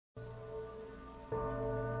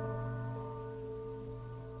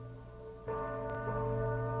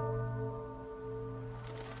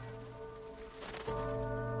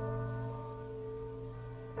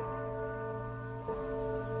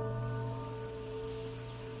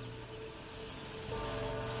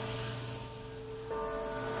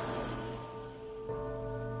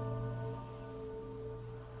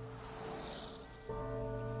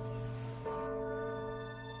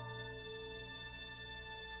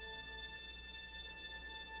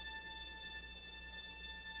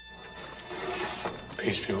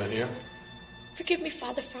Peace be with you. Forgive me,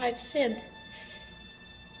 Father, for I've sinned.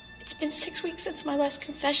 It's been 6 weeks since my last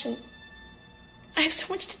confession. I have so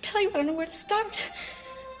much to tell you, I don't know where to start.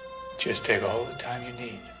 Just take all the time you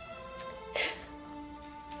need.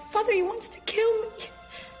 Father, he wants to kill me.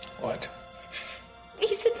 What?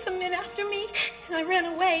 He sent some men after me, and I ran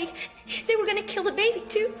away. They were going to kill the baby,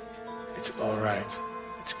 too. It's all right.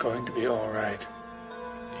 It's going to be all right.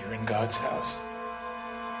 You're in God's house.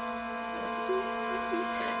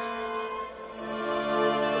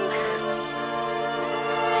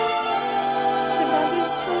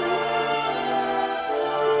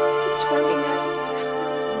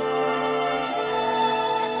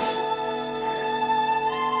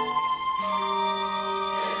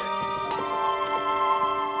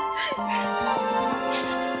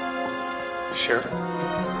 Sure. Sure.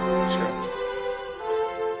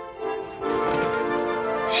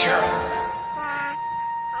 Cheryl.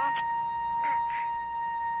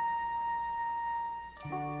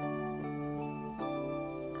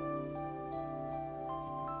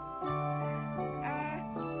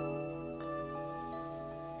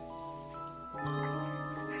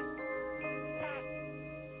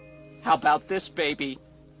 How about this, baby?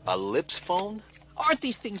 A lips phone? Aren't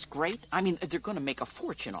these things great? I mean, they're going to make a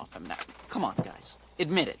fortune off them now. Come on, guys.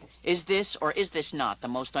 Admit it. Is this or is this not the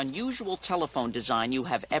most unusual telephone design you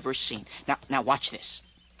have ever seen? Now watch this.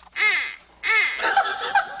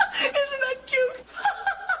 Isn't that cute?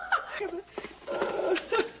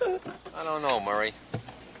 I don't know, Murray.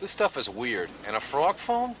 This stuff is weird. And a frog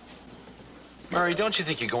phone? Murray, don't you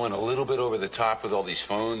think you're going a little bit over the top with all these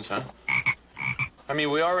phones, huh? I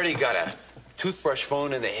mean, we already got a toothbrush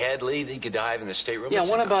phone in the head, Lady Godive in the stateroom. Yeah,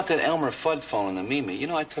 what about that Elmer Fudd phone in the Mimi? You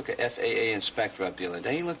know, I took a FAA inspector up the other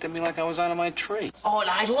day. He looked at me like I was out of my tree. Oh, and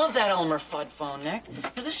I love that Elmer Fudd phone, Nick.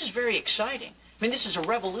 Now, this is very exciting. I mean, this is a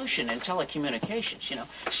revolution in telecommunications, you know.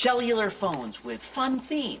 Cellular phones with fun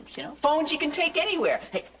themes, you know. Phones you can take anywhere.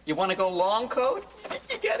 Hey, you want to go long code?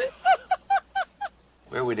 You get it?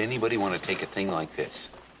 Where would anybody want to take a thing like this?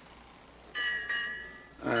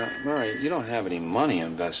 Murray, you don't have any money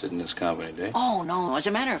invested in this company, do you? Oh, no. As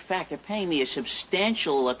a matter of fact, they're paying me a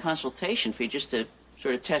substantial consultation fee just to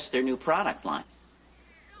sort of test their new product line.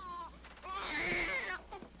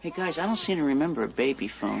 Hey, guys, I don't seem to remember a baby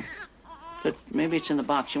phone. But maybe it's in the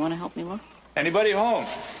box. You want to help me look? Anybody home?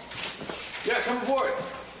 Yeah, come aboard.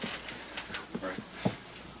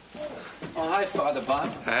 Oh, hi, Father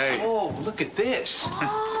Bob. Hey. Oh, look at this.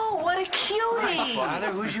 Oh, what a cutie. Hi,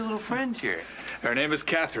 Father. Who's your little friend here? Her name is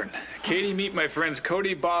Catherine. Katie, meet my friends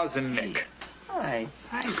Cody, Boz, and Nick. Hi.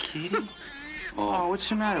 Hi, Katie. Oh, what's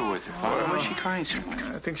the matter with her, Father? Why is she crying so much?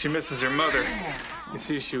 I think she misses her mother. You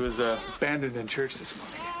see, she was abandoned in church this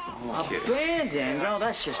morning. Abandoned? Oh,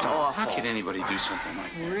 that's just awful. How could anybody do something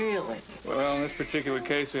like that? Really? Well, in this particular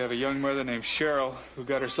case, we have a young mother named Cheryl who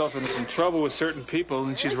got herself into some trouble with certain people,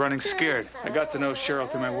 and she's running scared. I got to know Cheryl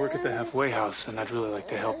through my work at the halfway house, and I'd really like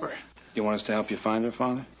to help her. You want us to help you find her,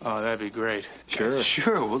 Father? Oh, that'd be great. Sure.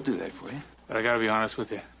 Sure, we'll do that for you. But I gotta be honest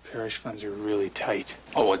with you. Parish funds are really tight.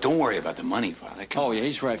 Oh, well, don't worry about the money, Father. Oh, yeah,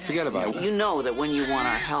 he's right. Forget about it. You know that when you want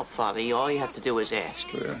our help, Father, all you have to do is ask.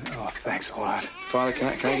 Oh, thanks a lot. Father, can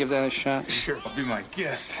I give that a shot? Sure, I'll be my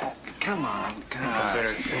guest. Come on. I'm better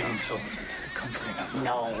at saving souls than comforting them.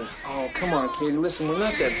 No. Oh, come on, Katie. Listen, we're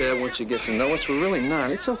not that bad once you get to know us. We're really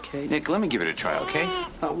not. It's okay. Nick, let me give it a try, okay?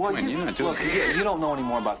 Well, When you're not doing it. you don't know any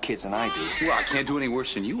more about kids than I do. Well, I can't do any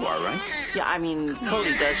worse than you are, right? Yeah, I mean,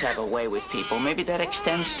 Cody does have a way with people. Maybe that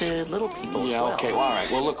extends to little people Yeah, as well. okay. Well, all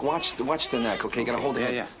right. Well, look, watch the neck, okay? You gotta hold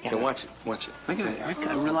it. Yeah. Okay, watch it. I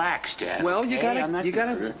gotta relax, Dad. Well, you Hey, I'm not-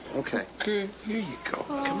 gotta. Okay. Here you go.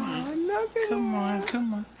 Come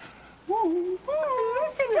on. Well,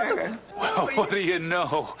 what do you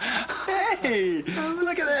know? Hey,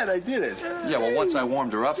 look at that, I did it. Yeah, well, once I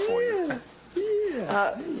warmed her up for you.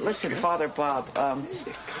 Listen, Father Bob,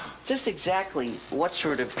 just exactly what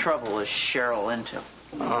sort of trouble is Cheryl into?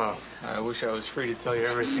 Oh, I wish I was free to tell you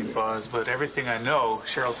everything, Boz, but everything I know,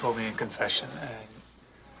 Cheryl told me in confession. And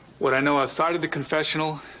what I know outside of the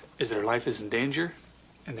confessional is that her life is in danger,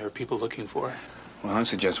 and there are people looking for her. Well, I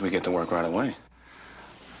suggest we get to work right away.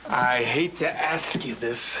 I hate to ask you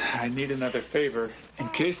this. I need another favor. In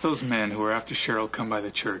case those men who are after Cheryl come by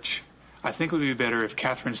the church, I think it would be better if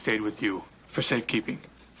Catherine stayed with you for safekeeping.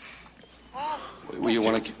 You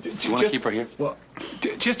want to keep her here? Well,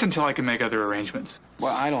 just until I can make other arrangements.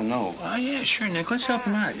 Well, I don't know. Oh, yeah, sure, Nick. Let's help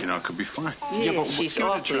him out. You know, it could be fun. Yeah, but she's give it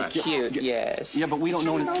a awfully try. cute, yes. Yeah, but we don't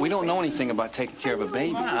know anything about taking care of a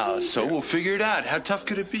baby. Wow, so we'll figure it out. How tough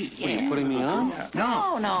could it be? What, are you putting me on?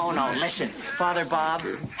 No. Listen, Father Bob,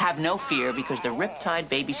 have no fear because the Riptide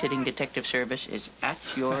Babysitting Detective Service is at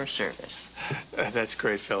your service. That's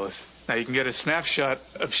great, Phyllis. Now you can get a snapshot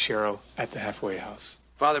of Cheryl at the halfway house.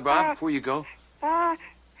 Father Bob, before you go,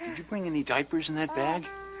 did you bring any diapers in that bag?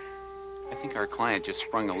 I think our client just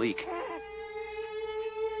sprung a leak.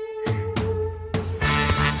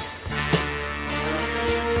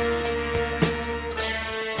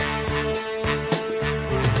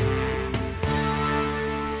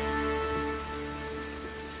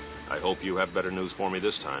 I hope you have better news for me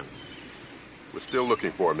this time. We're still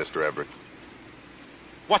looking for her, Mr. Everett.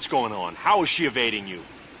 What's going on? How is she evading you?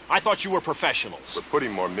 I thought you were professionals. We're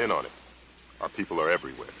putting more men on it. Our people are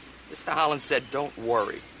everywhere. Mr. Holland said, don't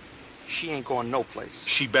worry. She ain't going no place.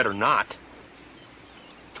 She better not.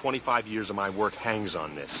 25 years of my work hangs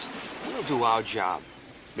on this. We'll do our job.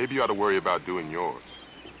 Maybe you ought to worry about doing yours.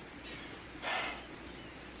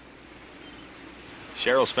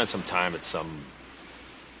 Cheryl spent some time at some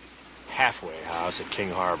halfway house at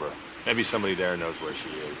King Harbor. Maybe somebody there knows where she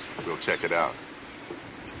is. We'll check it out.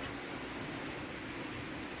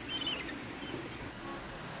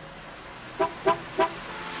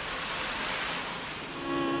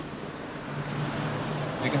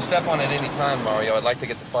 You can step on it any time, Mario. I'd like to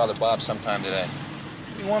get to Father Bob sometime today.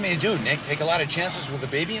 What do you want me to do, Nick? Take a lot of chances with the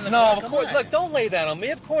baby in the No, car? of course. Look, don't lay that on me.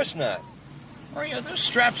 Of course not. Mario, are those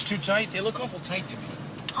straps too tight? They look awful tight to me.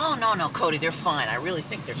 Oh, no, Cody, they're fine. I really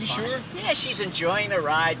think they're You fine. sure? Yeah, she's enjoying the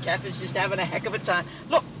ride. Catherine's just having a heck of a time.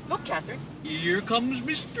 Look, Catherine. Here comes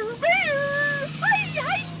Mr. Bear.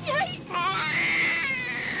 Hi.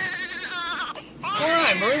 All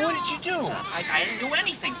right, Murray, what did you do? I didn't do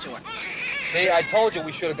anything to her. See, I told you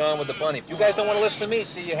we should have gone with the bunny. You guys don't want to listen to me.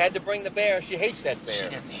 See, you had to bring the bear. She hates that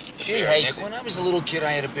bear. She hates it. When I was a little kid,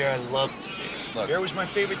 I had a bear. I loved the bear. Look, Bear was my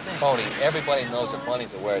favorite thing. Cody, everybody knows that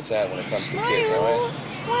bunnies are where it's at when it comes to kids, all right?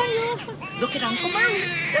 Smile. Look at Uncle Murray.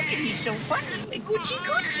 Look at he's so funny. Gucci.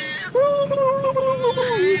 Gucci.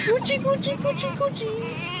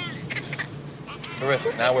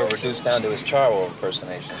 Terrific. Now we're reduced down to his Charo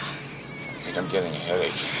impersonation. I think I'm getting a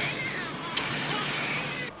headache.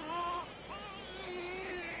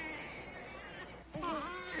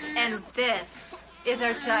 And this is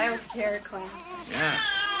our child care class. Yeah.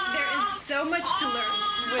 There is so much to learn.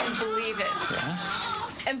 You wouldn't believe it.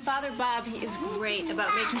 Yeah? And Father Bob, he is great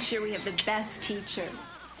about making sure we have the best teacher.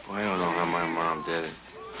 Well, I don't know how my mom did it.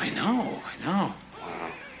 I know. Wow.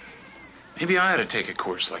 Maybe I ought to take a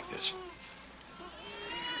course like this.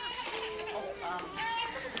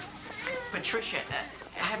 Patricia,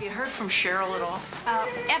 have you heard from Cheryl at all?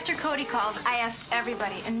 After Cody called, I asked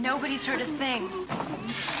everybody, and nobody's heard a thing.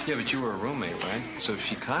 Yeah, but you were a roommate, right? So if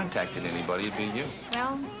she contacted anybody, it'd be you.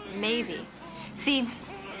 Well, maybe. See,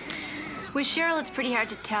 with Cheryl, it's pretty hard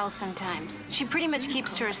to tell sometimes. She pretty much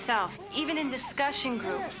keeps to herself. Even in discussion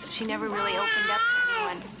groups, she never really opened up to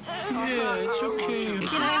anyone. Yeah, it's okay.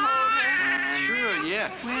 Can I hold her? Sure,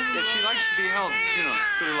 yeah. Yeah, she likes to be held,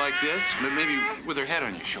 sort of like this, but maybe with her head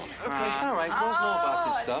on your shoulder. Okay, it's all right. Girls know about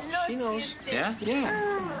this stuff. She knows. Yeah? Yeah.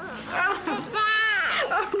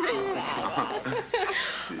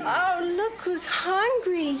 Oh, look who's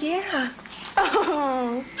hungry. Yeah.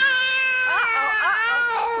 Oh.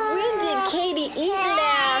 When did Katie eat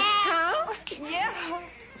last, huh? Yeah.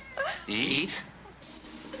 Eat?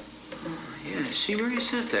 Yeah, see, Murray,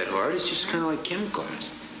 it's not that hard. It's just kind of like chem class.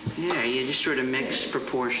 Yeah, you just sort of mix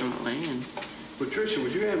proportionately and... Patricia,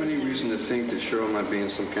 would you have any reason to think that Cheryl might be in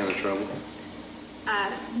some kind of trouble?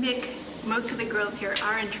 Nick, most of the girls here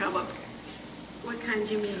are in trouble. What kind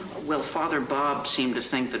do you mean? Well, Father Bob seemed to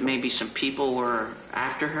think that maybe some people were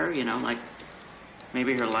after her, like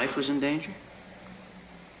maybe her life was in danger.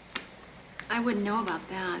 I wouldn't know about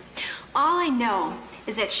that. All I know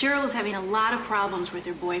is that Cheryl was having a lot of problems with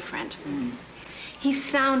her boyfriend. He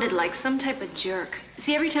sounded like some type of jerk.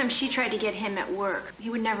 See, every time she tried to get him at work, he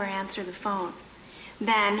would never answer the phone.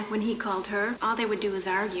 Then, when he called her, all they would do was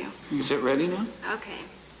argue. Is it ready now? Okay.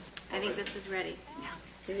 I think this is ready.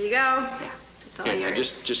 Here you go. Yeah. It's all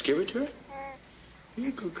yours. Just give it to her? Here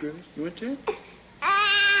you go, girl. You want that?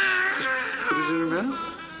 Just put it in her mouth.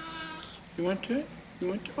 You want that?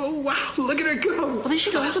 Oh, wow. Look at her go. Oh, there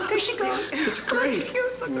she goes. There she goes. It's great.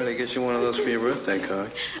 I'm gonna get you one of those for your birthday,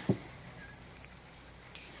 Cody.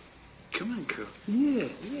 Come on, girl. Yeah.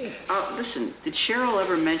 Listen, did Cheryl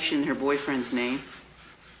ever mention her boyfriend's name?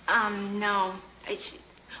 No.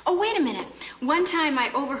 Oh, wait a minute. One time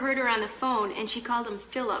I overheard her on the phone, and she called him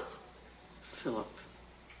Philip. Philip.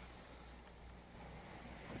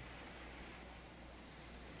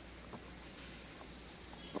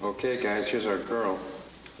 Okay, guys, here's our girl.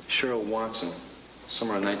 Cheryl Watson.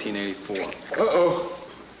 Summer of 1984. Uh-oh.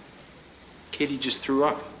 Katie just threw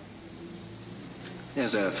up.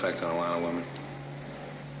 Has that effect on a lot of women.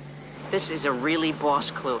 This is a really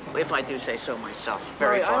boss clue, if I do say so myself.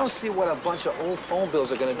 Very Murray, I don't boss. see what a bunch of old phone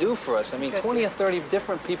bills are going to do for us. I mean, 20 or 30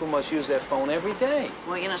 different people must use their phone every day.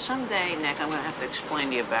 Well, you know, someday, Nick, I'm going to have to explain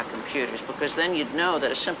to you about computers, because then you'd know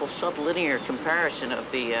that a simple sublinear comparison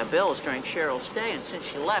of the bills during Cheryl's stay and since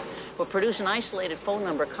she left would produce an isolated phone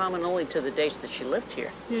number common only to the dates that she lived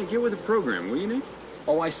here. Yeah, get with the program, will you, Nick?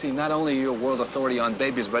 Oh, I see. Not only are you a world authority on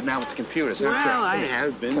babies, but now it's computers. Well, I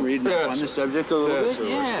have been reading up on the subject a little bit.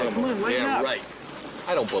 Yeah, come on, lighten up. Right.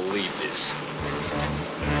 I don't believe this.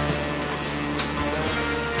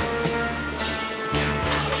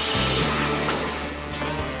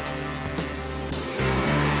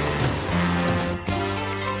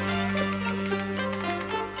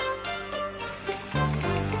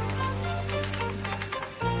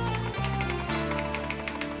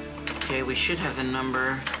 Okay, we should have the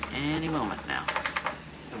number any moment now.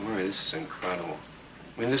 Oh, Murray, this is incredible.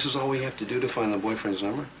 I mean, this is all we have to do to find the boyfriend's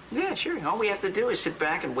number? Yeah, sure. All we have to do is sit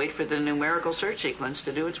back and wait for the numerical search sequence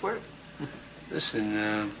to do its work. Listen,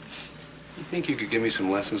 you think you could give me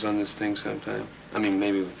some lessons on this thing sometime? I mean,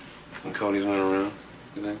 maybe when Cody's not around,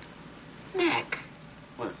 you think? Nick.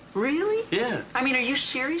 What? Really? Yeah. I mean, are you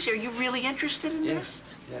serious? Are you really interested in this?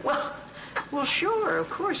 Yes. Well, sure, of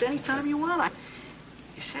course, anytime you want.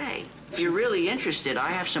 You say, if you're really interested, I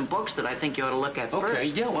have some books that I think you ought to look at first. Okay,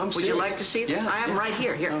 yeah, well, I'm Would serious. you like to see them? Yeah, I have them yeah. right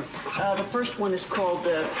here. Here. The first one is called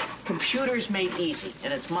Computers Made Easy,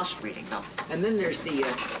 and it's must reading, though. And then there's the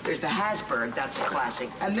Hasberg, that's a classic.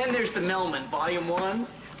 And then there's the Millman, Volume 1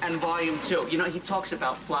 and Volume 2. You know, he talks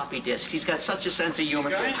about floppy disks. He's got such a sense of humor.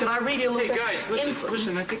 Guys? Can I read you a little bit? Hey, guys,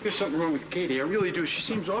 listen, I think there's something wrong with Katie. I really do. She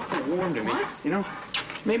seems awfully warm to me. What? You know,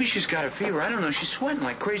 maybe she's got a fever. I don't know. She's sweating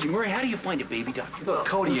like crazy. Murray, how do you find a baby doctor? Look,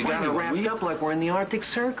 Cody, you got Find her me one, wrapped will you? up like we're in the Arctic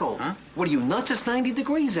Circle. Huh? What are you, nuts? It's 90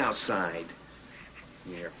 degrees outside.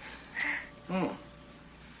 Here. Oh.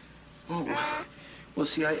 Oh. Well,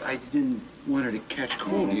 see, I didn't want her to catch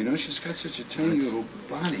cold, you know? She's got such a tiny little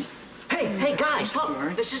body. Hey, guys, look.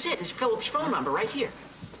 Sorry. This is it. This is Philip's phone number right here.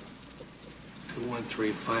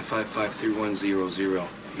 213-555-3100.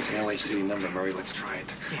 It's an LA City number, Murray. Let's try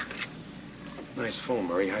it. Yeah. Nice phone,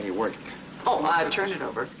 Murray. How do you work it? Oh, turn it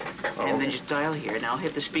over. Oh. And then just dial here. Now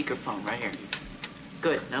hit the speakerphone right here.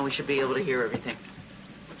 Good. Now we should be able to hear everything.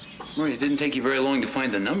 Murray, it didn't take you very long to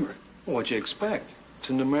find the number. Well, what'd you expect? It's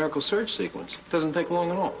a numerical search sequence. It doesn't take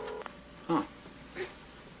long at all. Huh.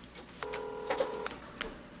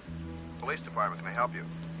 Police department, can I help you?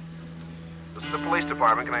 This is the police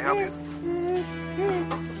department, can I help you?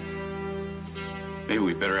 Maybe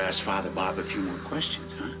we better ask Father Bob a few more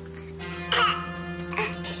questions, huh?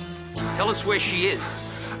 Tell us where she is.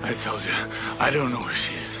 I told you, I don't know where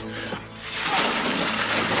she is.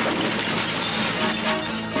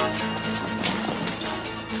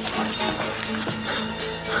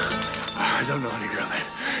 I don't know any girl named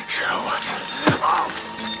Cheryl Watson.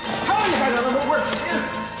 How do you guys know where she is?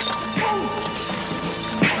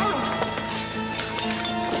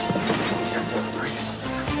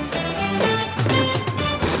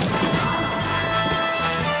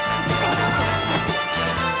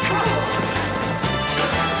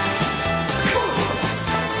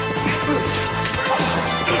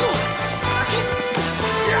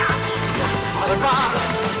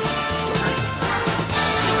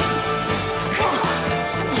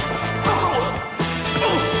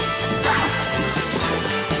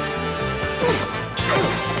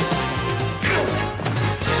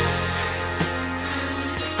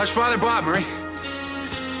 How's Father Bob, Murray?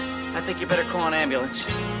 I think you better call an ambulance.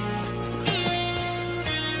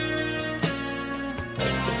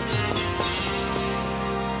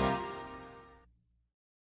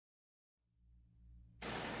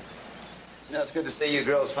 No, it's good to see you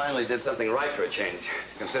girls finally did something right for a change.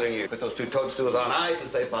 Considering you put those two toadstools on ice and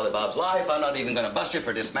saved Father Bob's life, I'm not even going to bust you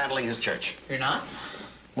for dismantling his church. You're not?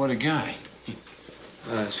 What a guy.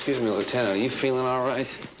 Excuse me, Lieutenant. Are you feeling all right?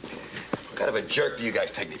 What kind of a jerk do you guys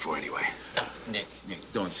take me for anyway? Nick,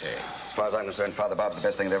 don't say it. As far as I'm concerned, Father Bob's the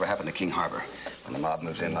best thing that ever happened to King Harbor. When the mob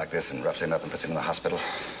moves in like this and roughs him up and puts him in the hospital,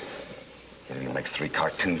 it even makes 3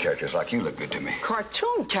 cartoon characters like you look good to me.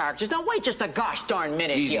 Cartoon characters? Now, wait just a gosh darn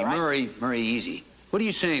minute Easy, here. Murray, easy. What are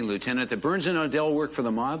you saying, Lieutenant? That Burns and Odell work for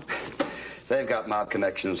the mob? They've got mob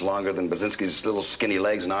connections longer than Basinski's little skinny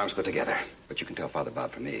legs and arms put together. But you can tell Father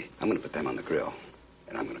Bob from me, I'm going to put them on the grill.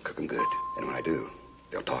 And I'm going to cook them good. And when I do,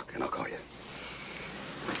 they'll talk and I'll call you.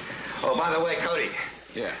 Oh, by the way, Cody.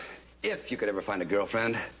 Yeah. If you could ever find a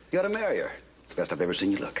girlfriend, you ought to marry her. It's the best I've ever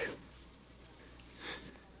seen you look.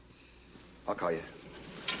 I'll call you.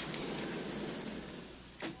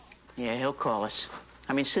 Yeah, he'll call us.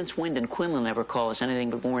 I mean, since when did Quinlan ever call us anything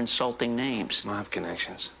but more insulting names? Mob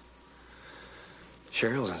connections.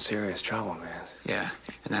 Cheryl's in serious trouble, man. Yeah,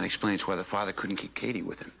 and that explains why the father couldn't keep Katie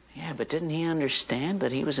with him. Yeah, but didn't he understand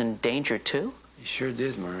that he was in danger, too? He sure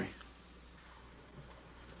did, Murray.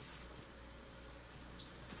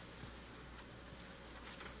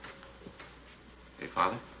 Hey,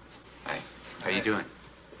 Father. Hi. How you doing?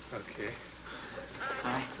 Okay.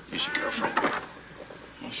 Hi. Here's your girlfriend.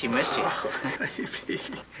 Yeah, she missed you. Baby,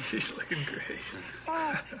 she's looking great.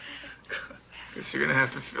 Guess you're gonna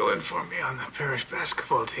have to fill in for me on the parish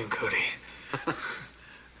basketball team, Cody.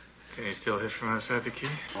 Can you still hit from outside the key?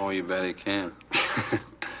 Oh, you bet he can.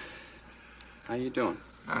 How you doing?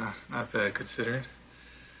 Not bad considering.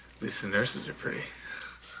 At least the nurses are pretty.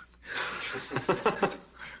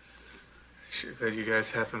 Sure glad you guys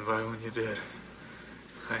happened by when you did.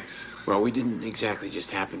 Thanks. Well, we didn't exactly just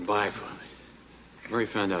happen by, Father. Murray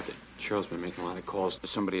found out that Cheryl's been making a lot of calls to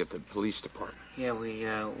somebody at the police department. Yeah,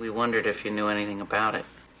 we wondered if you knew anything about it.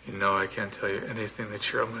 You know I can't tell you anything that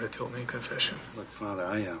Cheryl might have told me in confession. Look, Father,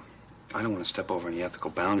 I don't want to step over any ethical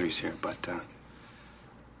boundaries here, but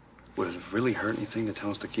would it have really hurt anything to tell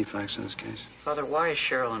us the key facts in this case? Father, why is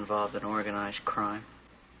Cheryl involved in organized crime?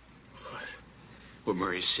 What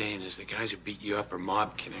Murray's saying is the guys who beat you up are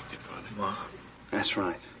mob connected, Father. Mob? That's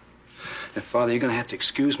right. And, Father, you're going to have to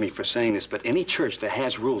excuse me for saying this, but any church that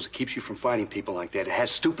has rules that keeps you from fighting people like that, it has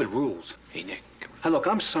stupid rules. Hey, Nick. Hey, look,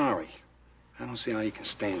 I'm sorry. I don't see how you can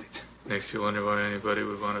stand it. Makes you wonder why anybody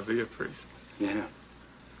would want to be a priest. Yeah.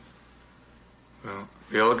 Well,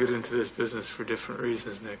 we all get into this business for different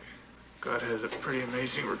reasons, Nick. God has a pretty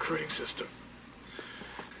amazing recruiting system.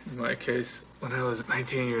 In my case, when I was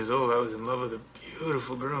 19 years old, I was in love with a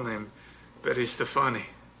beautiful girl named Betty Stefani.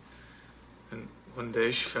 And one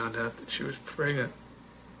day she found out that she was pregnant.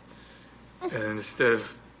 And instead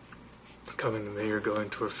of coming to me or going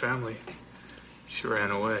to her family, she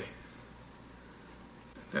ran away.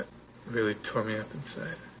 That really tore me up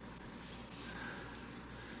inside.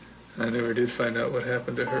 I never did find out what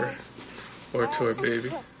happened to her or to her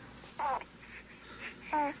baby.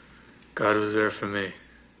 God was there for me,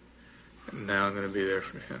 and now I'm going to be there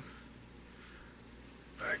for him.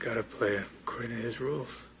 But I got to play according to his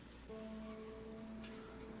rules.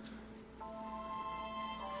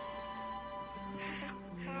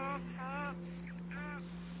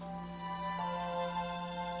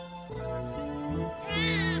 You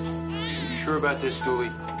sure about this, Dooley?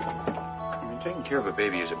 I mean, taking care of a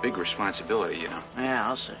baby is a big responsibility, you know. Yeah,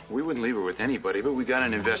 I'll say. We wouldn't leave her with anybody, but we got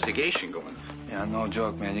an investigation going. Yeah, no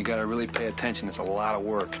joke, man. You got to really pay attention. It's a lot of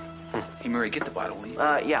work. Hey, Murray, get the bottle, will you?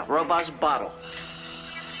 Yeah, Robot's bottle.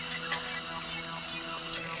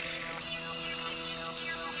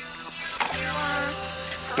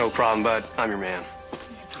 No problem, bud. I'm your man.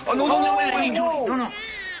 Oh, no, wait, No.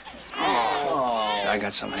 Oh. I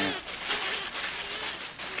got some here.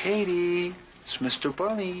 Katie, it's Mr.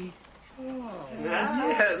 Bunny.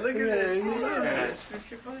 Yeah, look at that. Yeah, it's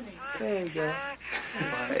Mr. Bunny. There you go.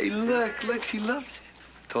 Hey, look, she loves it.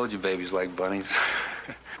 Told you babies like bunnies.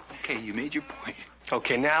 Okay, you made your point.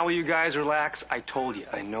 Okay, now will you guys relax? I told you,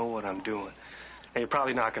 I know what I'm doing. Now, you're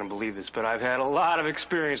probably not going to believe this, but I've had a lot of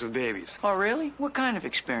experience with babies. Oh, really? What kind of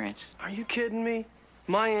experience? Are you kidding me?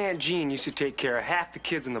 My Aunt Jean used to take care of half the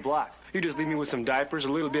kids in the block. You just leave me with some diapers,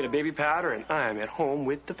 a little bit of baby powder, and I'm at home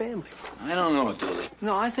with the family. I don't know, Dooley.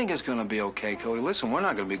 No, I think it's going to be okay, Cody. Listen, we're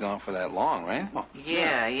not going to be gone for that long, right? Oh,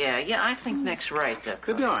 Yeah, I think Nick's right.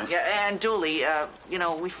 Could be all right. Yeah, and Dooley,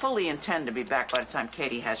 we fully intend to be back by the time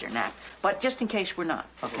Katie has her nap. But just in case we're not,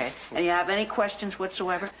 okay? And you have any questions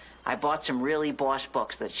whatsoever, I bought some really boss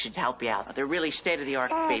books that should help you out. They're really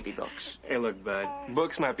state-of-the-art baby books. Hey, look, bud,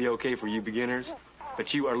 books might be okay for you beginners,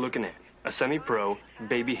 but you are looking at a semi-pro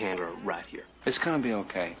baby handler right here. It's going to be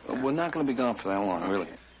okay. We're not going to be gone for that long, really.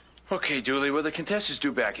 Okay, Dooley, well, the contestant's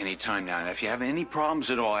due back any time now. And if you have any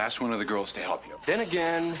problems at all, ask one of the girls to help you. Then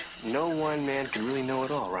again, no one man can really know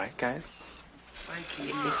it all, right, guys? I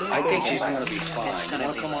think she's going to be fine.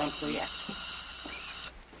 Come on, please. Yeah.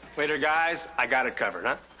 Later, guys, I got it covered,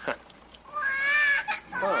 huh?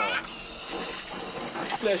 Oh.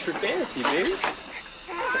 Flesh for fantasy, baby.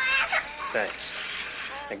 Thanks.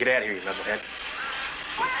 Now get out of here, you knucklehead.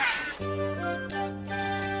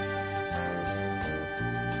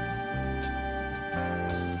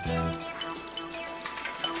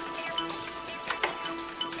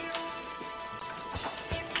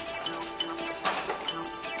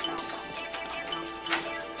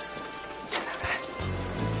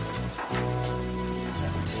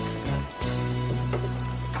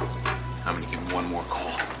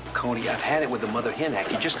 Cody, I've had it with the mother hen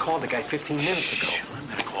act. You just called the guy 15 minutes ago. I'm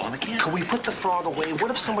gonna call him again. Can we put the frog away? What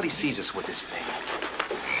if somebody sees us with this thing?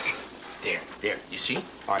 There, you see?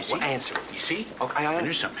 All right, well, answer it. You see? Okay, I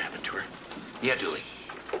knew something happened to her. Yeah, Dooley.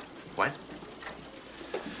 What?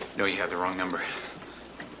 No, you have the wrong number.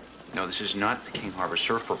 No, this is not the King Harbor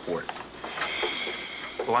Surf Report.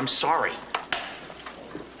 Well, I'm sorry.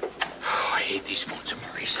 Oh, I hate these phones of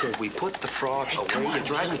Murray's. Could we put the frog away? You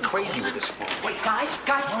drive me crazy with this phone. Wait, guys.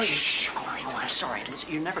 Shh. Oh, I'm sorry.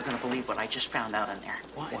 Listen, you're never going to believe what I just found out in there.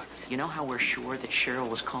 What? You know how we're sure that Cheryl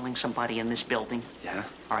was calling somebody in this building? Yeah?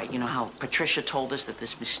 All right, you know how Patricia told us that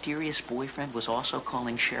this mysterious boyfriend was also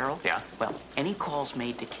calling Cheryl? Yeah. Well, any calls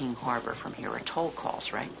made to King Harbor from here are toll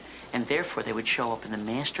calls, right? And therefore, they would show up in the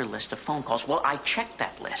master list of phone calls. Well, I checked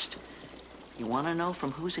that list. You want to know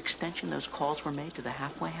from whose extension those calls were made to the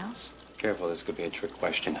halfway house? Careful, this could be a trick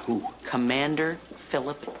question. Who? Commander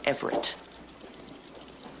Philip Everett.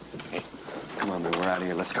 Hey, come on, man. We're out of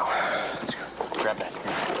here. Let's go. Let's go. Grab that.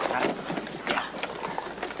 Got it? Yeah.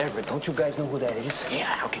 Everett, don't you guys know who that is? Yeah,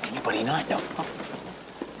 how can anybody not know?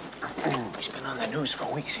 He's been on the news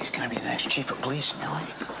for weeks. He's gonna be the next chief of police, Nellie.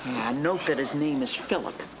 Yeah, note that his name is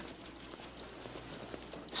Philip.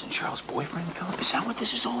 Isn't Charles' boyfriend, Philip? Is that what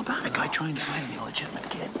this is all about? A guy trying to find the illegitimate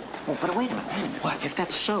kid? Oh, but wait a minute. What? If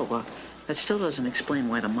that's so, that still doesn't explain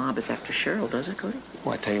why the mob is after Cheryl, does it, Cody?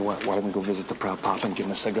 Well, I tell you what, why don't we go visit the Proud Papa and give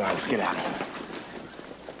him a cigar? Let's get out of here.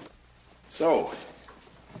 So,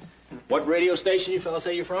 what radio station you fellas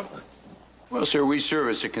say you're from? Well, sir, we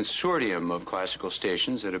service a consortium of classical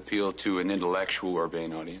stations that appeal to an intellectual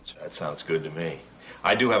urbane audience. That sounds good to me.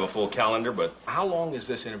 I do have a full calendar, but how long is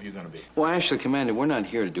this interview going to be? Well, actually, Commander, we're not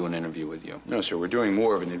here to do an interview with you. No, sir, we're doing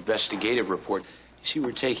more of an investigative report. You see,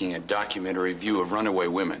 we're taking a documentary view of runaway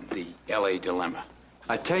women, the L.A. dilemma.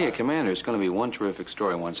 I tell you, Commander, it's going to be one terrific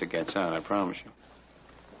story once it gets out, I promise you.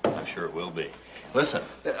 I'm sure it will be. Listen.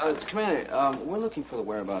 Commander, we're looking for the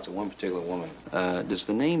whereabouts of one particular woman. Does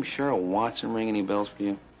the name Cheryl Watson ring any bells for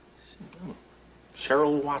you?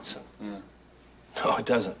 Cheryl Watson? Yeah. No, it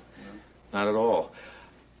doesn't. No. Not at all.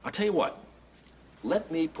 I'll tell you what.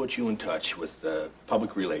 Let me put you in touch with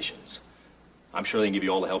public relations. I'm sure they can give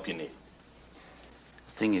you all the help you need.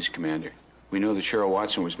 The thing is, Commander, we know that Cheryl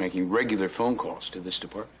Watson was making regular phone calls to this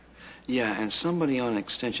department. Yeah, and somebody on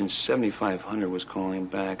extension 7500 was calling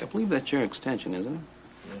back. I believe that's your extension, isn't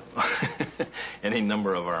it? Any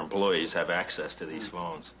number of our employees have access to these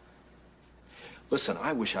phones. Listen,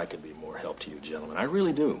 I wish I could be more help to you gentlemen. I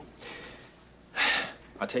really do.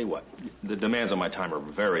 I'll tell you what, the demands on my time are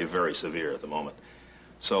very, very severe at the moment.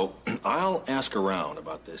 So I'll ask around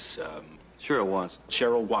about this, Cheryl Watson.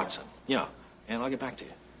 Cheryl Watson, yeah, and I'll get back to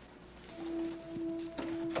you.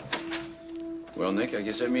 Well, Nick, I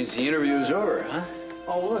guess that means the interview is over, huh?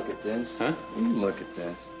 Oh, look at this. Huh? Look at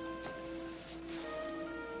this.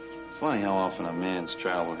 Funny how often a man's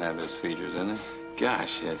child will have his features, isn't it?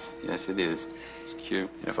 Gosh, yes. Yes, it is. It's cute.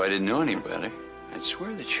 And if I didn't know any better, I'd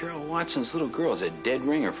swear that Cheryl Watson's little girl is a dead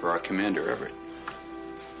ringer for our Commander Everett.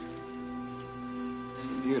 It's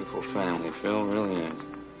a beautiful family, Phil, really is.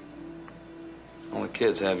 All the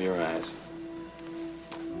kids have your eyes.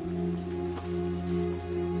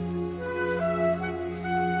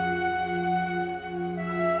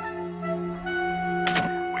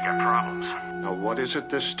 Problems. Now, what is it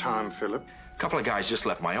this time, Philip? A couple of guys just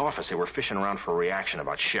left my office. They were fishing around for a reaction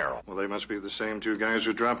about Cheryl. Well, they must be the same two guys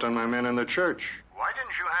who dropped on my men in the church. Why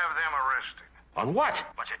didn't you have them arrested? On what?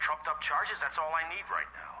 Bunch of trumped up charges, that's all I need right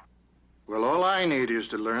now. Well, all I need is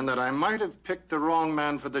to learn that I might have picked the wrong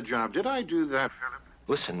man for the job. Did I do that, Philip?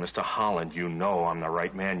 Listen, Mr. Holland, you know I'm the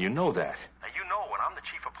right man. You know that. Now, you know when I'm the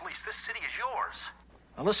chief of police, this city is yours.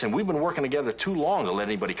 Now, listen, we've been working together too long to let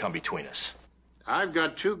anybody come between us. I've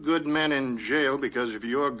got two good men in jail because of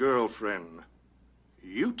your girlfriend.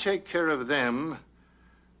 You take care of them,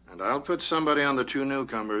 and I'll put somebody on the two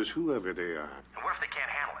newcomers, whoever they are. And what if they can't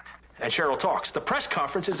handle it? And Cheryl talks. The press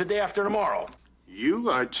conference is the day after tomorrow. You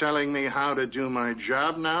are telling me how to do my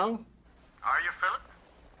job now? Are you, Philip?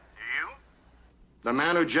 You? The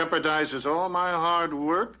man who jeopardizes all my hard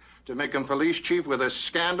work to make him police chief with a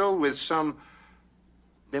scandal with some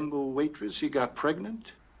bimbo waitress he got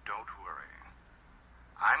pregnant?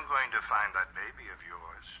 I'm going to find that baby of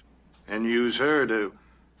yours. And use her to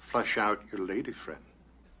flush out your lady friend.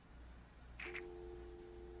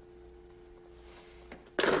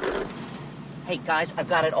 Hey, guys, I've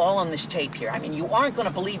got it all on this tape here. I mean, you aren't going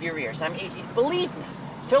to believe your ears. I mean, believe me.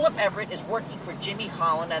 Philip Everett is working for Jimmy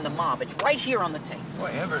Holland and the mob. It's right here on the tape.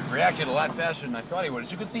 Boy, Everett reacted a lot faster than I thought he would.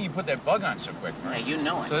 It's a good thing you put that bug on so quick, Murray. Yeah, you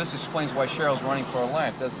know it. So this explains why Cheryl's running for her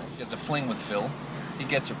life, doesn't it? She has a fling with Phil. He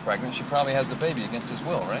gets her pregnant. She probably has the baby against his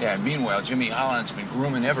will, right? Yeah, meanwhile, Jimmy Holland's been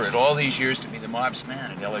grooming Everett all these years to be the mob's man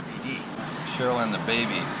at LAPD. Cheryl and the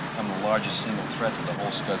baby become the largest single threat to the whole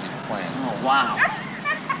scuzzy plan. Oh, wow.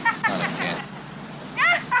 Not again.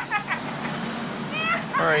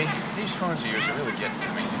 Murray, these phones of yours are really getting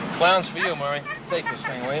to me. Clowns for you, Murray. Take this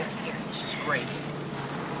thing, will you? Here, this is great.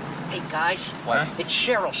 Hey, guys. What? It's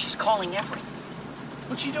Cheryl. She's calling Everett.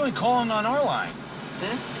 What's she doing calling on our line?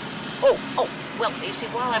 Oh, well, you see,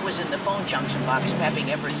 while I was in the phone junction box tapping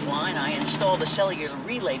Everett's line, I installed a cellular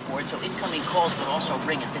relay board so incoming calls would also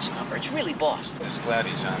ring at this number. It's really boss. Just glad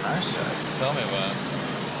he's on our side. Tell me, Bob.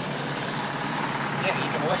 Yeah,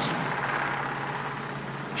 you can listen.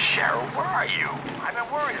 Cheryl, where are you? I've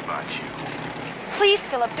been worried about you. Please,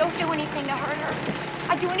 Philip, don't do anything to hurt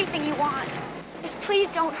her. I'd do anything you want. Just please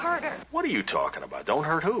don't hurt her. What are you talking about? Don't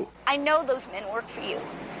hurt who? I know those men work for you.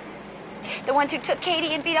 The ones who took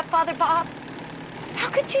Katie and beat up Father Bob. How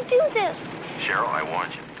could you do this? Cheryl, I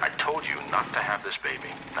warned you. I told you not to have this baby.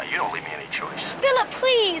 Now, you don't leave me any choice. Philip,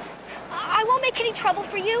 please. I won't make any trouble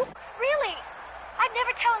for you. Really. I'd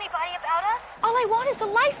never tell anybody about us. All I want is the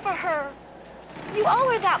life for her. You owe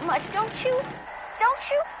her that much, don't you? Don't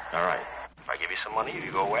you? All right. If I give you some money,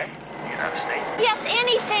 you go away? You get out of state? Yes,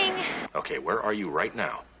 anything. Okay, where are you right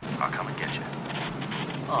now? I'll come and get you.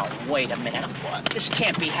 Oh, wait a minute. What? This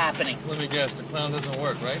can't be happening. Let me guess, the clown doesn't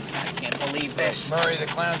work, right? I can't believe this. Murray, the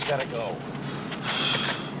clown's gotta go.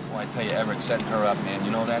 Well, I tell you, Everett's setting her up, man.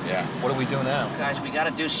 You know that? Yeah. What do we do now? Guys, we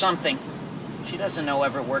gotta do something. She doesn't know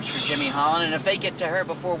Everett works for Jimmy Holland, and if they get to her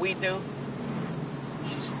before we do,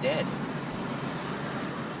 she's dead.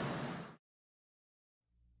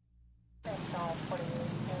 What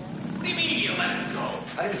do you mean you let him go?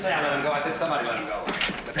 I didn't say I let him go. I said somebody let him go.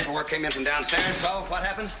 The paperwork came in from downstairs, so what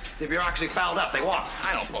happens? The bureaucracy fouled up. They walk.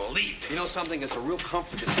 I don't believe it. You know something? It's a real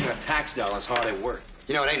comfort to see our tax dollars hard at work.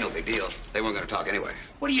 You know, it ain't no big deal. They weren't going to talk anyway.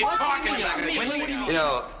 What are you talking about? You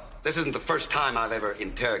know, this isn't the first time I've ever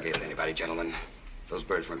interrogated anybody, gentlemen. Those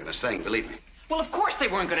birds weren't going to sing, believe me. Well, of course they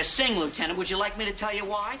weren't going to sing, Lieutenant. Would you like me to tell you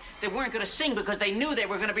why? They weren't going to sing because they knew they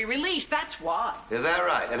were going to be released. That's why. Is that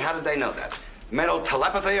right? And how did they know that? Mental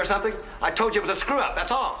telepathy or something? I told you it was a screw-up,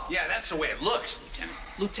 that's all. Yeah, that's the way it looks, Lieutenant.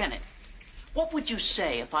 Lieutenant, what would you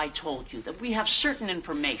say if I told you that we have certain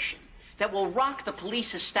information that will rock the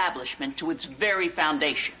police establishment to its very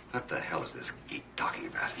foundation? What the hell is this geek talking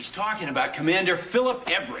about? He's talking about Commander Philip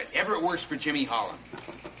Everett. Everett works for Jimmy Holland.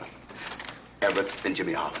 Everett and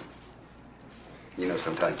Jimmy Holland. You know,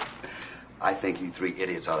 sometimes I think you three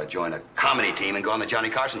idiots ought to join a comedy team and go on the Johnny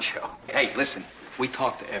Carson show. Hey, listen, we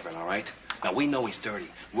talked to Everett, all right? Now, we know he's dirty.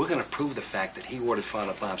 We're gonna prove the fact that he ordered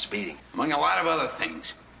Father Bob's beating. Among a lot of other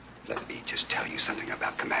things. Let me just tell you something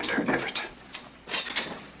about Commander Everett.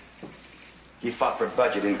 He fought for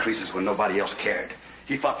budget increases when nobody else cared.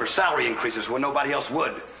 He fought for salary increases when nobody else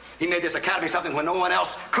would. He made this academy something when no one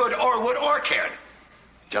else could or would or cared.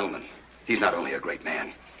 Gentlemen, he's not only a great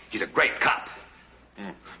man, he's a great cop.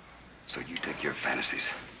 So you take your fantasies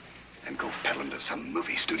and go peddling to some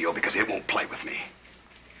movie studio because it won't play with me.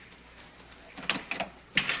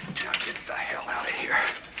 Now get the hell out of here.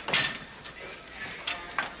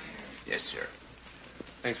 Yes, sir.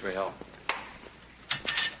 Thanks for your help.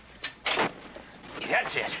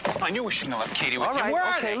 That's it. I knew we shouldn't have left Katie with All you. right, Where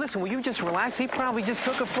are okay, they? listen, will you just relax? He probably just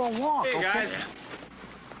took her for a walk, Hey, okay? guys.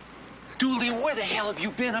 Dooley, where the hell have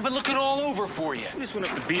you been? I've been looking all over for you. We just went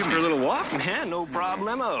up the beach for a little walk, man. No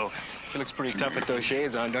problemo. She looks pretty tough with those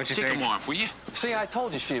shades on, don't you think? Take them off, will you? See, I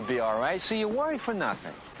told you she'd be all right. See, you worry for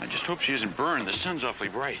nothing. I just hope she isn't burned. The sun's awfully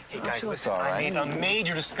bright. Hey, guys, looks listen, all right. I made a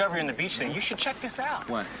major discovery in the beach thing. You should check this out.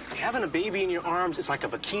 What? Having a baby in your arms is like a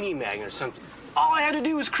bikini magnet or something. All I had to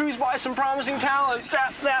do was cruise by some promising talent.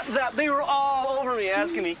 Zap, zap, zap. They were all over me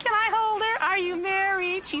asking me, can I hold her? Are you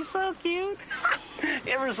married? She's so cute. You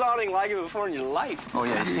ever saw anything like it before in your life? Oh,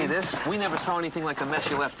 yeah, you see this? We never saw anything like the mess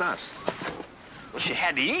you left us. Well, she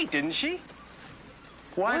had to eat, didn't she?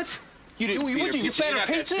 What? You didn't feed her pizza. You're not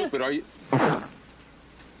that stupid, are you?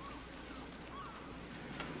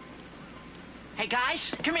 Hey,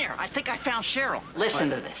 guys, come here. I think I found Cheryl. Listen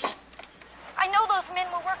to this. I know those men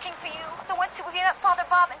were working for you. The ones who beat up Father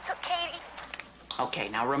Bob and took Katie. Okay,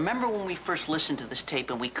 now remember when we first listened to this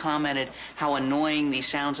tape and we commented how annoying these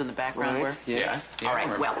sounds in the background were? Yeah. All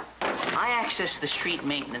right, well, I accessed the Street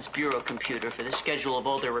Maintenance Bureau computer for the schedule of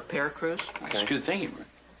all their repair crews. That's good thinking, Rick.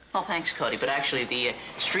 Oh, thanks, Cody, but actually the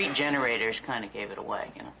street generators kind of gave it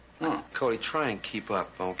away, you know. Oh, Cody, try and keep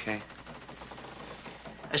up, okay?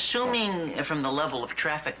 Assuming from the level of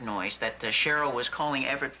traffic noise that Cheryl was calling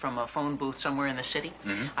Everett from a phone booth somewhere in the city,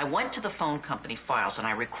 I went to the phone company files and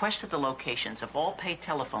I requested the locations of all paid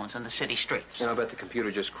telephones on the city streets. You know, I bet the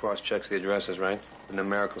computer just cross-checks the addresses, right? The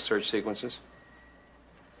numerical search sequences.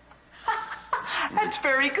 That's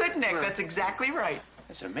very good, Nick. That's exactly right.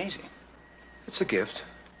 That's amazing. It's a gift.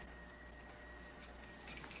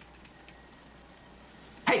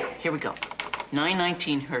 Hey, here we go.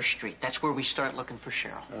 919 Hirsch Street. That's where we start looking for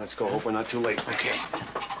Cheryl. Let's go. Hope we're not too late. Okay.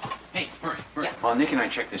 Hey, Murray. Well, Nick and I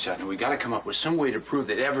checked this out, and we got to come up with some way to prove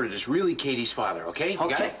that Everett is really Katie's father, okay? You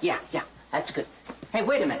got Okay, it? yeah, that's good. Hey,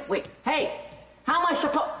 wait a minute, wait. Hey, how am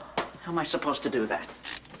I supposed to do that?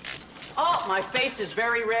 Oh, my face is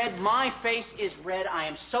very red. My face is red. I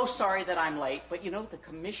am so sorry that I'm late. But you know, the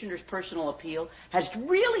commissioner's personal appeal has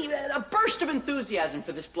really a burst of enthusiasm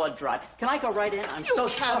for this blood drive. Can I go right in? I'm so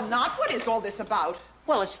sorry. Not. What is all this about?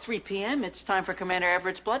 Well, it's 3 p.m. It's time for Commander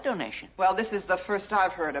Everett's blood donation. Well, this is the first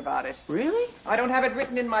I've heard about it. Really? I don't have it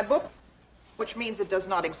written in my book, which means it does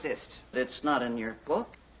not exist. It's not in your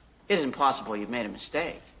book? It isn't possible you've made a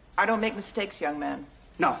mistake. I don't make mistakes, young man.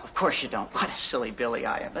 No, of course you don't. What a silly Billy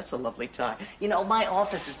I am. That's a lovely tie. You know, my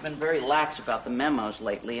office has been very lax about the memos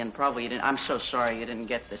lately, and probably you didn't. I'm so sorry you didn't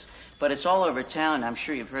get this. But it's all over town. I'm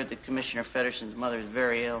sure you've heard that Commissioner Fedderson's mother is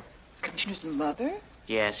very ill. Commissioner's mother?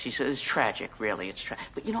 Yes, she says it's tragic, really. It's tragic.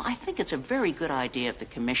 But, you know, I think it's a very good idea of the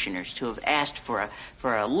commissioners to have asked for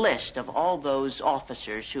a list of all those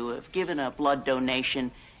officers who have given a blood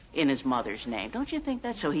donation in his mother's name. Don't you think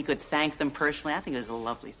that? So he could thank them personally. I think it was a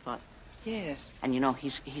lovely thought. Yes. And, you know,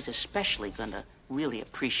 he's especially going to really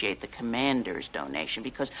appreciate the commander's donation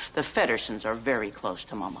because the Feddersons are very close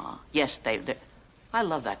to Mama. Yes, I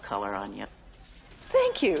love that color on you.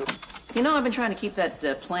 Thank you. You know, I've been trying to keep that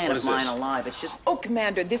plan of mine alive. It's just... Oh,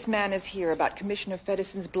 Commander, this man is here about Commissioner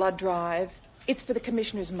Fedderson's blood drive. It's for the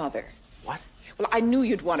commissioner's mother. What? Well, I knew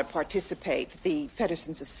you'd want to participate. The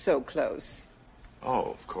Feddersons are so close.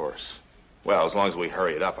 Oh, of course. Well, as long as we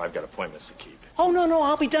hurry it up, I've got appointments to keep. Oh, no,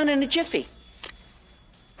 I'll be done in a jiffy.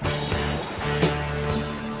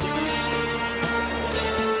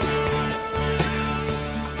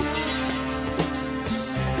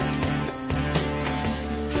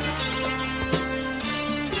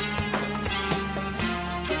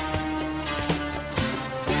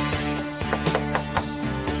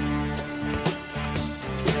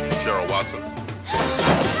 Cheryl Watson.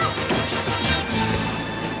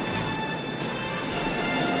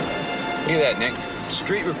 Look at that, Nick.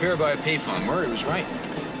 Street repair by a payphone. Murray was right.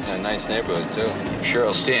 A nice neighborhood, too.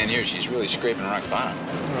 Cheryl's staying here. She's really scraping rock bottom.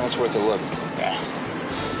 Well, it's worth a look. Yeah.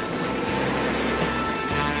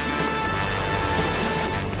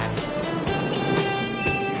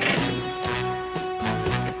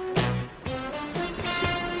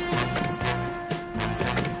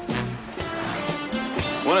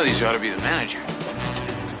 One of these ought to be the manager.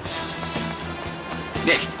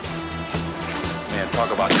 Nick. Man,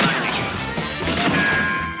 talk about timing.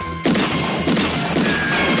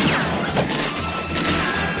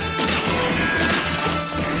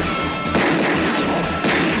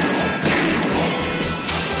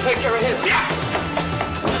 Take care of him. Yeah.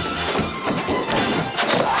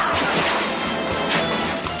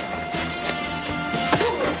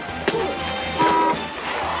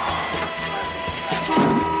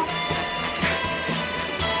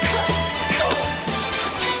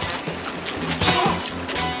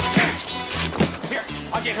 Here,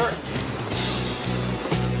 I'll get her.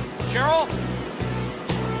 Cheryl?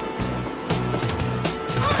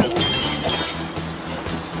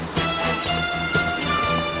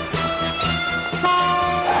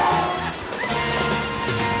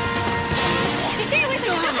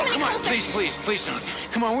 Please don't.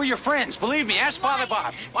 Come on, we're your friends. Believe me, ask Father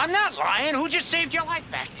Bob. Well, I'm not lying. Who just saved your life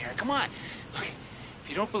back there? Come on. Look, if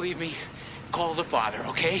you don't believe me, call the father,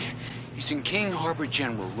 okay? He's in King Harbor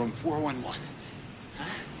General, room 411. Huh?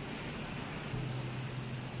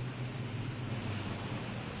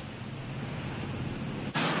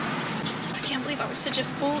 I can't believe I was such a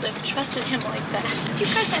fool to have trusted him like that. You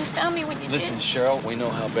guys hadn't found me when you Listen, did. Cheryl, we know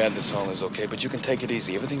how bad this all is, okay? But you can take it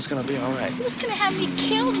easy. Everything's gonna be all right. He was gonna have me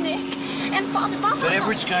killed, Nick. And Father Bob. But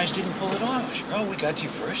Everett's guys didn't pull it off, Cheryl. We got to you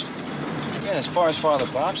first. Yeah, as far as Father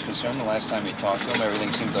Bob's concerned, the last time you talked to him,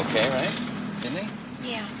 everything seemed okay, right? Didn't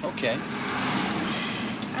he? Yeah. Okay.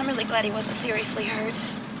 I'm really glad he wasn't seriously hurt.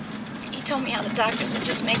 He told me how the doctors are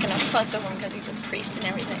just making a fuss over him because he's a priest and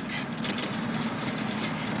everything.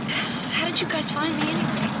 How did you guys find me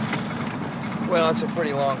anyway? Well, it's a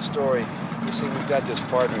pretty long story. You see, we've got this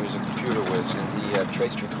partner who's a computer whiz, and he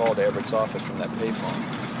traced your call to Everett's office from that payphone.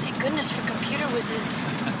 Thank goodness for computer whizzes.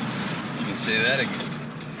 You can say that again.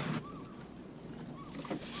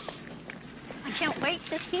 can't wait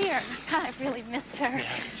to see her. God, I've really missed her. Yeah,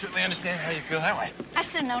 I can certainly understand how you feel that way. I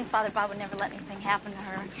should have known Father Bob would never let anything happen to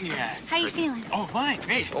her. Yeah. How you feeling? Oh, fine,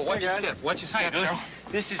 great. Oh, watch your step. Watch your step, Hi,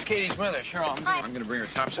 Cheryl. This is Katie's mother, Cheryl. I'm going to bring her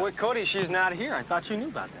topside. Wait, Cody, she's not here. I thought you knew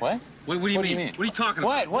about that. What? What do you mean? What are you talking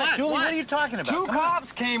about? What? Julie, what are you talking about? Two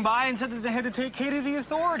cops came by and said that they had to take Katie to the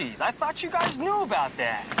authorities. I thought you guys knew about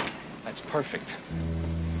that. That's perfect.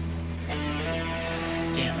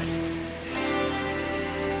 Damn it.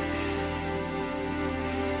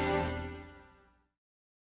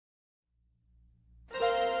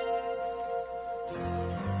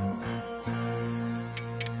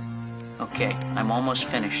 Okay, I'm almost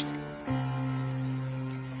finished.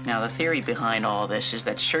 Now, the theory behind all this is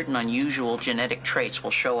that certain unusual genetic traits will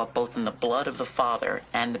show up both in the blood of the father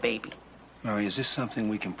and the baby. Murray, is this something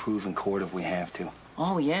we can prove in court if we have to?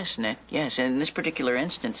 Oh, yes, Nick, yes. And in this particular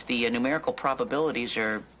instance, the numerical probabilities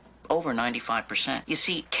are over 95%. You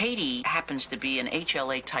see, Katie happens to be an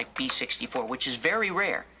HLA type B64, which is very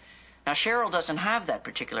rare. Now, Cheryl doesn't have that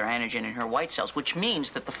particular antigen in her white cells, which means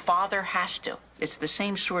that the father has to. It's the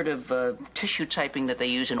same sort of tissue typing that they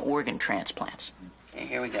use in organ transplants. Okay,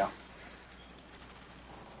 here we go.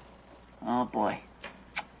 Oh, boy.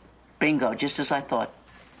 Bingo, just as I thought.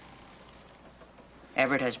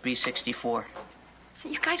 Everett has B64.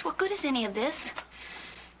 You guys, what good is any of this?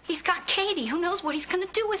 He's got Katie. Who knows what he's going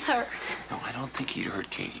to do with her? No, I don't think he'd hurt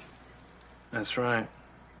Katie. That's right.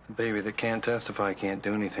 The baby that can't testify can't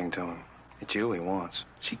do anything to him. It's you he wants.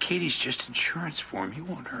 See, Katie's just insurance for him. He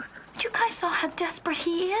won't hurt her. You guys saw how desperate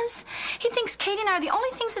he is? He thinks Katie and I are the only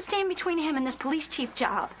things that stand between him and this police chief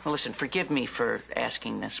job. Well, listen, forgive me for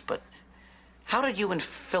asking this, but how did you and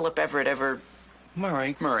Philip Everett ever...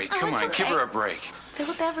 Murray, come it's on, okay. give her a break.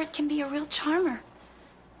 Philip Everett can be a real charmer.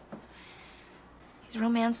 He's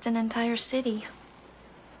romanced an entire city.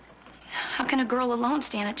 How can a girl alone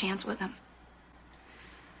stand a chance with him?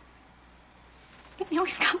 You know,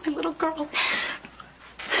 he's got my little girl.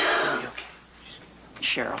 Okay.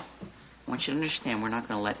 Cheryl, I want you to understand we're not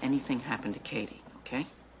going to let anything happen to Katie, okay? You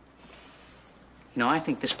know, I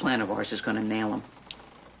think this plan of ours is going to nail him.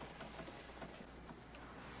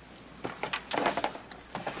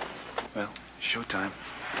 Well, showtime.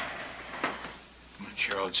 Come on,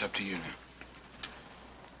 Cheryl, it's up to you now.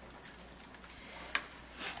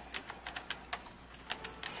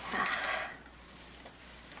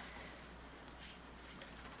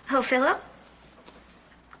 Oh, Philip?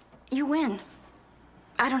 You win.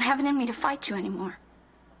 I don't have it in me to fight you anymore.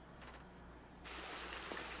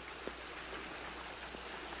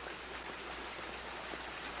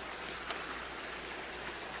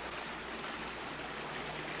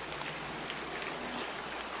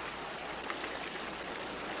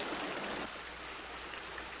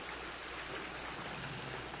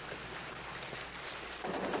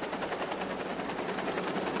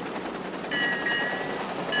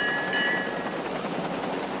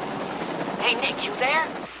 Hey, Nick, you there?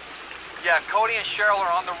 Yeah, Cody and Cheryl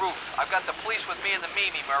are on the roof. I've got the police with me and the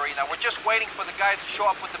Mimi, Murray. Now, we're just waiting for the guys to show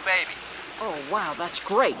up with the baby. Oh, wow, that's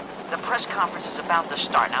great. The press conference is about to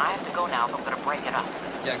start. Now, I have to go now, but I'm going to break it up.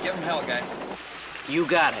 Yeah, give him hell, guy. You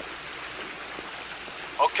got it.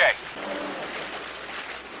 Okay.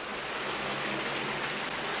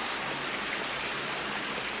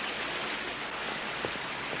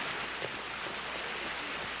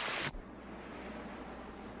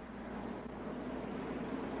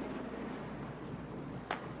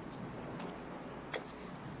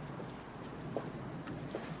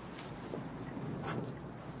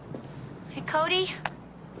 Hey, Cody?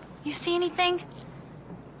 You see anything?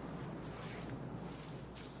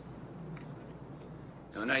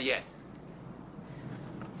 No, not yet.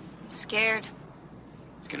 I'm scared.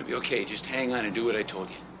 It's gonna be okay. Just hang on and do what I told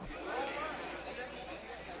you.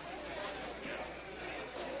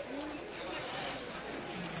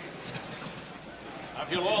 Now,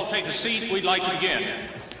 if you'll all take a seat, we'd like to begin.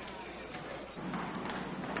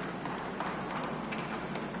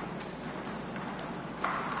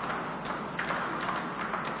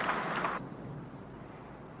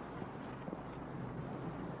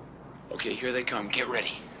 Okay, here they come. Get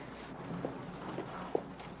ready.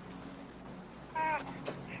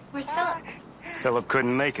 Where's Philip? Philip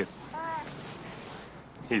couldn't make it.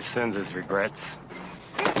 He sends his regrets.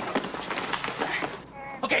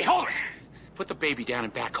 Okay, hold her. Put the baby down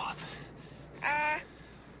and back off.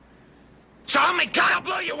 So help me God, I'll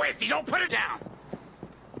blow you away if you don't put her down.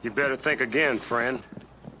 You better think again, friend.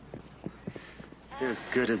 You're as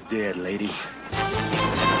good as dead, lady.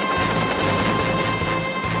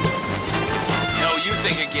 No, you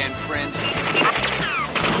think again, friend.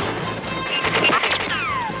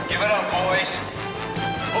 Give it up, boys.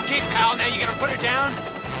 Okay, pal, now you gonna put her down?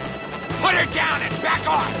 Put her down and back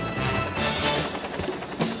off!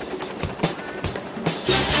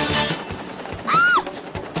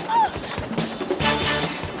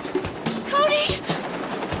 Cody!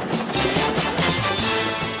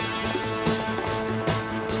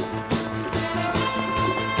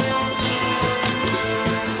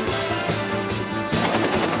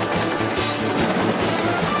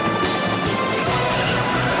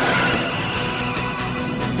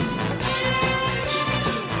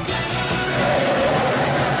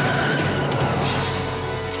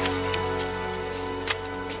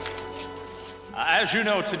 As you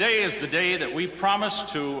know, today is the day that we promised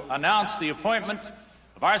to announce the appointment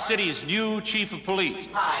of our city's new chief of police.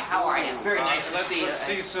 Hi, how are you? Very nice to see you. Let's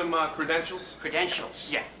see some credentials. Credentials?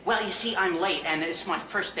 Yeah. Well, you see, I'm late, and it's my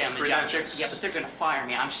first day on the job. Credentials. Yeah, but they're going to fire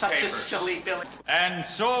me. I'm such Papers. a silly Billy. And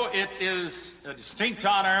so it is a distinct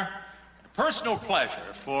honor, a personal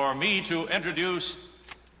pleasure for me to introduce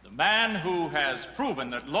the man who has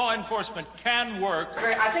proven that law enforcement can work.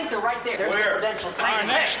 I think they're right there. There's the credentials. Our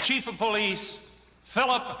next chief of police,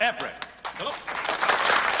 Philip Everett. Philip?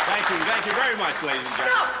 Thank you very much, ladies and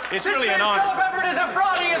gentlemen. Stop! It's This really man, an honor. Philip Everett is a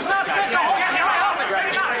fraud. He is not fit to hold you in my office.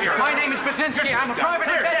 Get him out of here. My name is Baczynski. I'm a private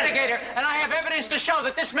investigator, and I have evidence to show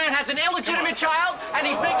that this man has an illegitimate child, and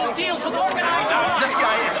he's making deals with organized crime. This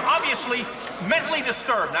guy is obviously mentally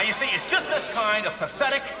disturbed. Now, you see, it's just this kind of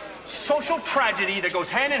pathetic social tragedy that goes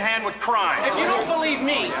hand in hand with crime. If you don't believe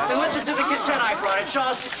me, then listen to the cassette I brought. It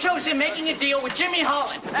shows him making a deal with Jimmy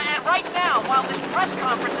Holland. And right now, while this press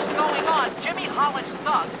conference is going on, Jimmy Holland's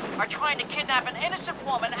thugs are trying to kidnap an innocent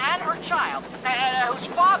woman and her child, whose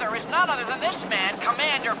father is none other than this man,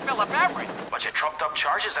 Commander Philip Everett. Bunch of trumped-up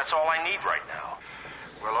charges, that's all I need right now.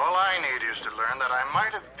 Well, all I need is to learn that I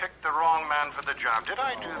might have picked the wrong man for the job. Did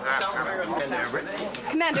I do that?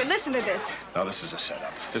 Commander, listen to this. No, this is a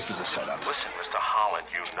setup. This is a setup. Listen, Mr. Holland,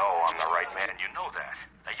 you know I'm the right man. You know that.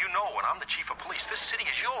 Now, you know when I'm the chief of police, this city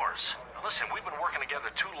is yours. Now, listen, we've been working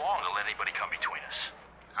together too long to let anybody come between us.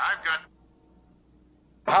 I've got...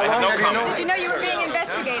 How long have you known? Did you know you were being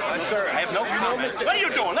investigated? Sir, I have no... What are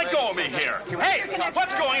you doing? Let go of me here. Hey,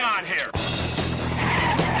 what's going on here?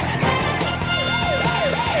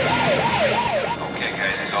 Okay,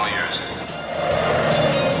 guys, he's all yours.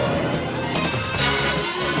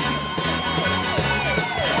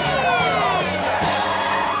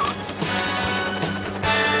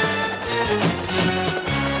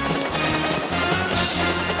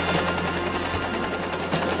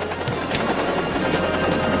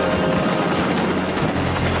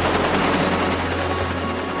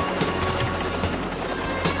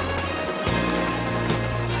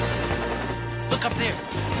 Look up there.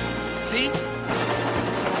 See?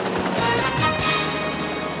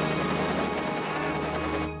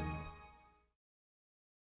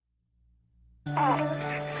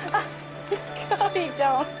 Cody,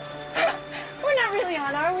 don't. We're not really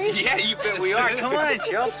on, are we? Yeah, you bet we are. Come on,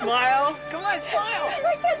 Jill, smile. Come on, smile.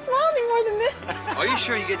 I can't smile any more than this. Are you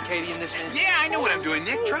sure you get Katie in this, man? Yeah, I know what I'm doing,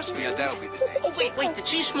 Nick. Trust me, that'll be the day. Oh, wait, did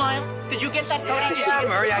she smile? Did you get that, Cody? Yeah,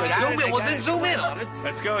 Murray, I got zoom it. in. Well, then zoom in on it.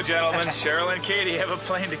 Let's go, gentlemen. Cheryl and Katie have a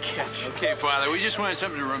plane to catch. Okay, Father, we just wanted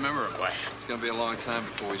something to remember him by. It's gonna be a long time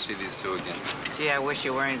before we see these two again. Gee, I wish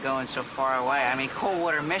you weren't going so far away. I mean,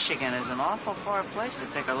 Coldwater, Michigan is an awful far place to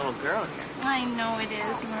take a little girl here. I know it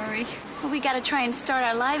is, Murray. But we gotta try and start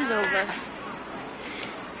our lives over.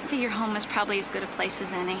 I figure home is probably as good a place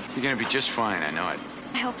as any. You're gonna be just fine, I know it.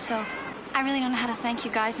 I hope so. I really don't know how to thank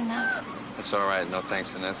you guys enough. That's all right. No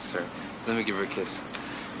thanks are necessary. Let me give her a kiss.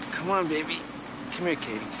 Come on, baby. Come here,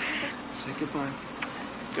 Katie. Say goodbye.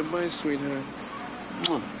 Goodbye, sweetheart.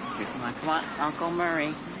 Come on, Uncle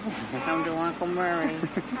Murray. Come to Uncle Murray.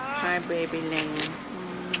 Hi, baby Lane.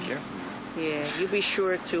 Careful. Yeah, you be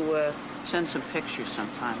sure to send some pictures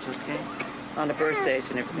sometimes, okay? On the birthdays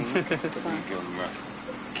and everything. Come on.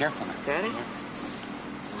 Careful now. Daddy?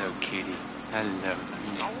 Hello, Katie. Hello.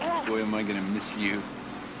 Boy, am I gonna miss you.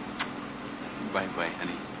 Bye-bye,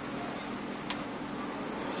 honey.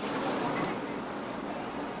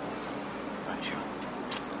 Bye, Joe.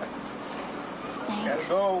 Thanks.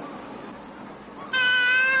 Go.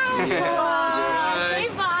 Say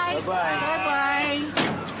bye. Bye-bye. Bye-bye.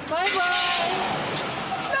 Bye-bye.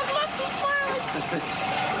 Look, she's smiling.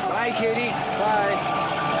 Bye, Katie. Bye.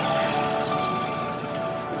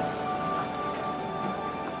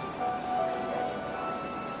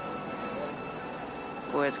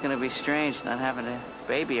 Boy, it's gonna be strange not having a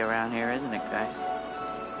baby around here, isn't it, guys?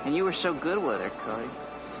 And you were so good with her, Cody.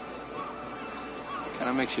 Kind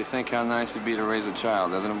of makes you think how nice it'd be to raise a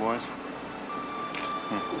child, doesn't it, boys?